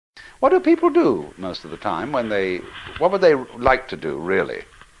What do people do most of the time what would they like to do, really?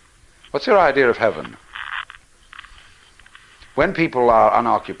 What's your idea of heaven? When people are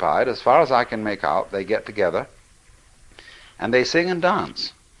unoccupied, as far as I can make out, they get together and they sing and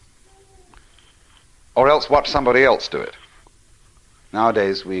dance. Or else watch somebody else do it.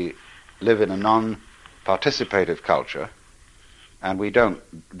 Nowadays we live in a non-participative culture, and we don't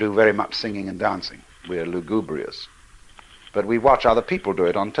do very much singing and dancing. We are lugubrious. But we watch other people do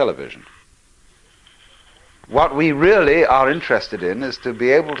it on television. What we really are interested in is to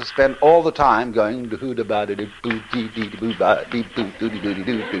be able to spend all the time going, you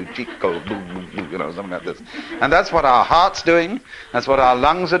know, something like this. And that's what our heart's doing, that's what our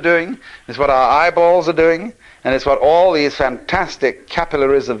lungs are doing, it's what our eyeballs are doing, and it's what all these fantastic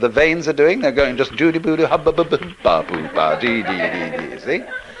capillaries of the veins are doing. They're going just doody-boo-doo, hubba-boo-ba-dee-dee-dee-dee, see?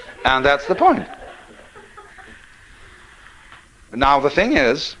 And that's the point. Now the thing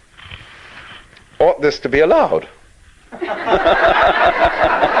is, ought this to be allowed?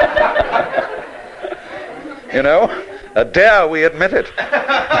 You know, dare we admit it?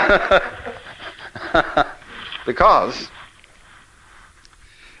 Because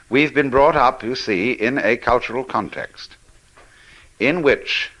we've been brought up, you see, in a cultural context in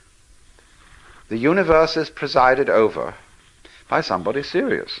which the universe is presided over by somebody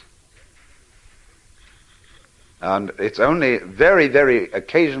serious. And it's only very, very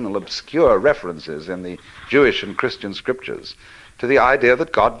occasional obscure references in the Jewish and Christian scriptures to the idea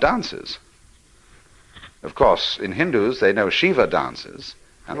that God dances. Of course, in Hindus, they know Shiva dances,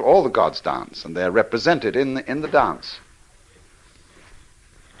 and all the gods dance, and they're represented in the dance.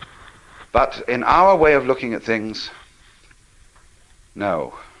 But in our way of looking at things,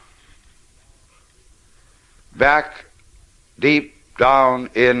 no. Back, deep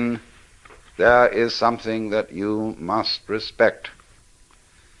down in, there is something that you must respect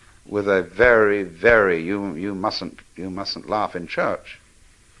with a very, very, you mustn't laugh in church.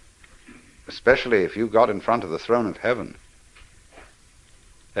 Especially if you got in front of the throne of heaven.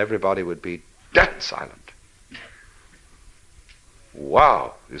 Everybody would be dead silent.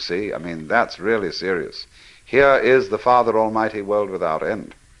 Wow, you see, I mean, that's really serious. Here is the Father Almighty, world without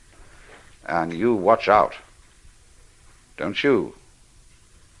end. And you watch out. Don't you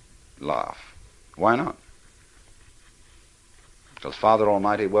laugh. Why not? Because Father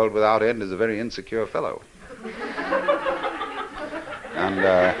Almighty, world without end is a very insecure fellow. And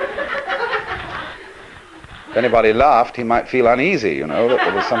if anybody laughed, he might feel uneasy, you know, that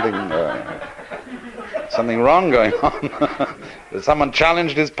there was something wrong going on. That someone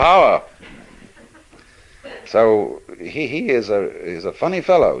challenged his power. So he is a funny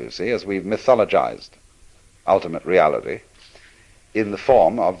fellow, you see, as we've mythologized ultimate reality in the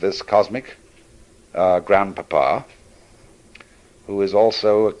form of this cosmic grandpapa, who is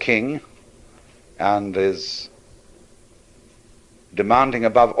also a king and is demanding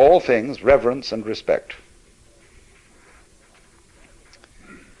above all things reverence and respect.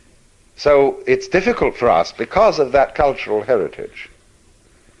 So it's difficult for us, because of that cultural heritage,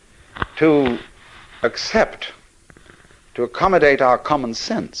 to accept, to accommodate our common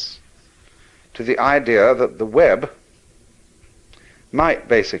sense to the idea that the web might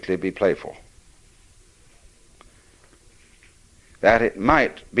basically be playful. That it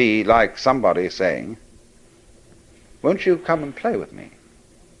might be like somebody saying, won't you come and play with me?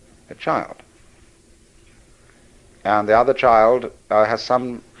 A child. And the other child has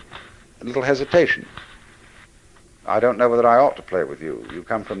some little hesitation. I don't know whether I ought to play with you. You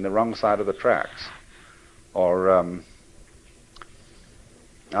come from the wrong side of the tracks. Or,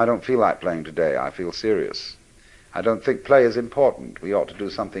 I don't feel like playing today. I feel serious. I don't think play is important. We ought to do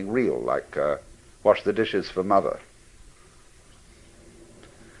something real, like wash the dishes for Mother,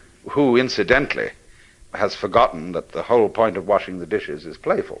 who, incidentally, has forgotten that the whole point of washing the dishes is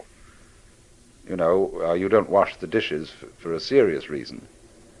playful. You know, you don't wash the dishes for a serious reason.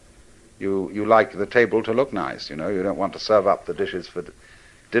 You like the table to look nice, you know. You don't want to serve up the dishes for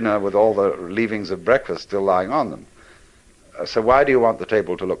dinner with all the leavings of breakfast still lying on them. So why do you want the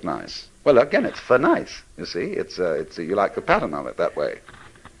table to look nice? Well, again, it's for nice, you see. You like the pattern of it that way.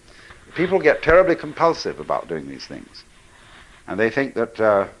 People get terribly compulsive about doing these things. And they think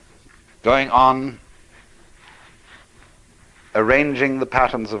that going on arranging the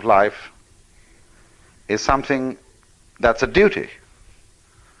patterns of life is something that's a duty.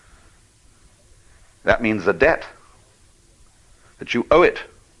 That means a debt, that you owe it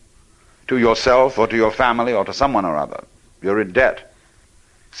to yourself or to your family or to someone or other. You're in debt.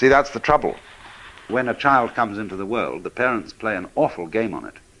 See, that's the trouble. When a child comes into the world, the parents play an awful game on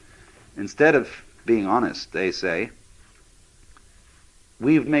it. Instead of being honest, they say,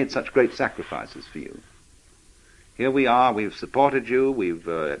 we've made such great sacrifices for you. Here we are, we've supported you, we've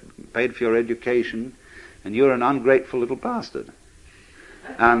paid for your education, and you're an ungrateful little bastard.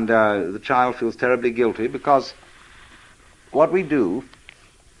 And the child feels terribly guilty because what we do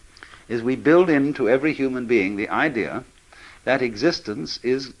is we build into every human being the idea that existence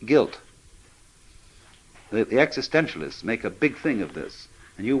is guilt. The existentialists make a big thing of this,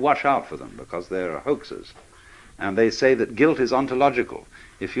 and you watch out for them because they're hoaxers. And they say that guilt is ontological.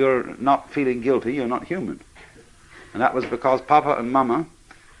 If you're not feeling guilty, you're not human. And that was because Papa and Mama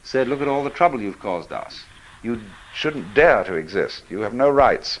said, look at all the trouble you've caused us. You shouldn't dare to exist. You have no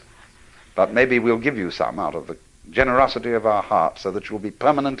rights. But maybe we'll give you some out of the generosity of our heart so that you'll be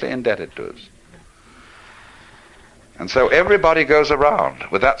permanently indebted to us. And so everybody goes around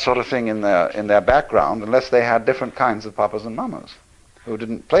with that sort of thing in their background, unless they had different kinds of papas and mamas who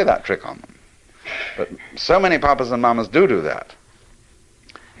didn't play that trick on them. But so many papas and mamas do that.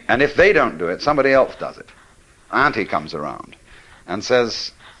 And if they don't do it, somebody else does it. Auntie comes around and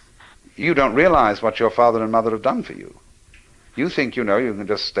says, you don't realize what your father and mother have done for you. You think you can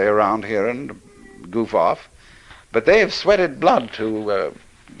just stay around here and goof off, but they have sweated blood to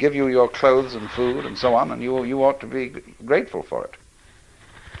give you your clothes and food and so on, and you ought to be grateful for it.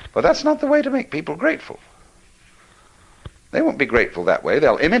 But that's not the way to make people grateful. They won't be grateful that way.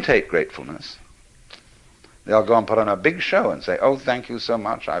 They'll imitate gratefulness. They'll go and put on a big show and say, oh, thank you so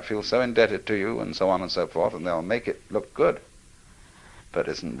much, I feel so indebted to you, and so on and so forth, and they'll make it look good, but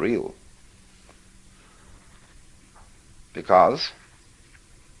it isn't real. Because,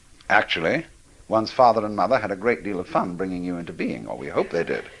 actually, one's father and mother had a great deal of fun bringing you into being, or we hope they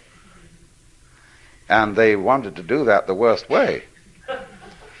did. And they wanted to do that the worst way.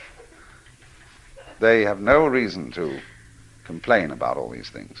 They have no reason to complain about all these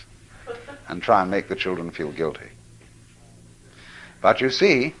things and try and make the children feel guilty. But you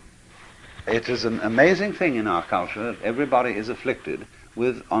see, it is an amazing thing in our culture that everybody is afflicted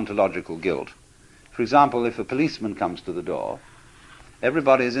with ontological guilt. For example, if a policeman comes to the door,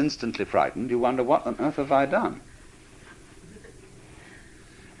 everybody is instantly frightened. You wonder, what on earth have I done?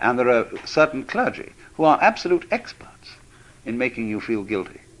 And there are certain clergy who are absolute experts in making you feel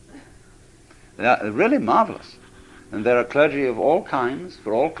guilty. They are really marvelous. And there are clergy of all kinds,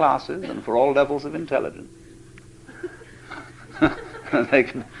 for all classes, and for all levels of intelligence. And they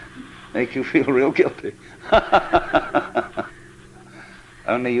can make you feel real guilty.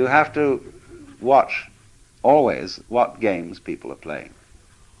 Only you have to watch always what games people are playing.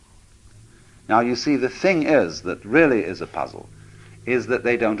 Now you see, the thing is that really is a puzzle, is that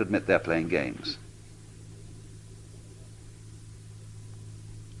they don't admit they're playing games.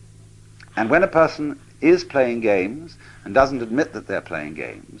 And when a person is playing games and doesn't admit that they're playing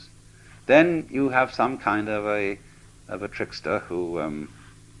games, then you have some kind of a trickster who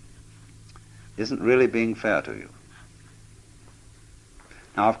isn't really being fair to you.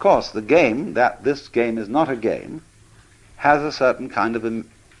 Now, of course, the game, that this game is not a game, has a certain kind of a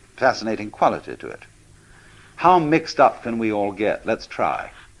fascinating quality to it. How mixed up can we all get? Let's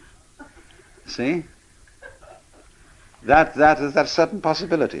try. See? There's a certain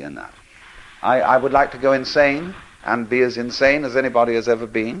possibility in that. I would like to go insane and be as insane as anybody has ever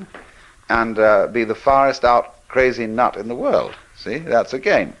been and be the farthest out crazy nut in the world. See? That's a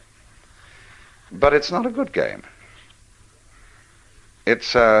game. But it's not a good game.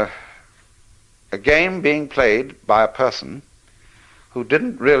 It's a game being played by a person who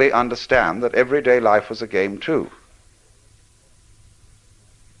didn't really understand that everyday life was a game too.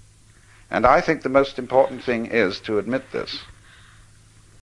 And I think the most important thing is to admit this.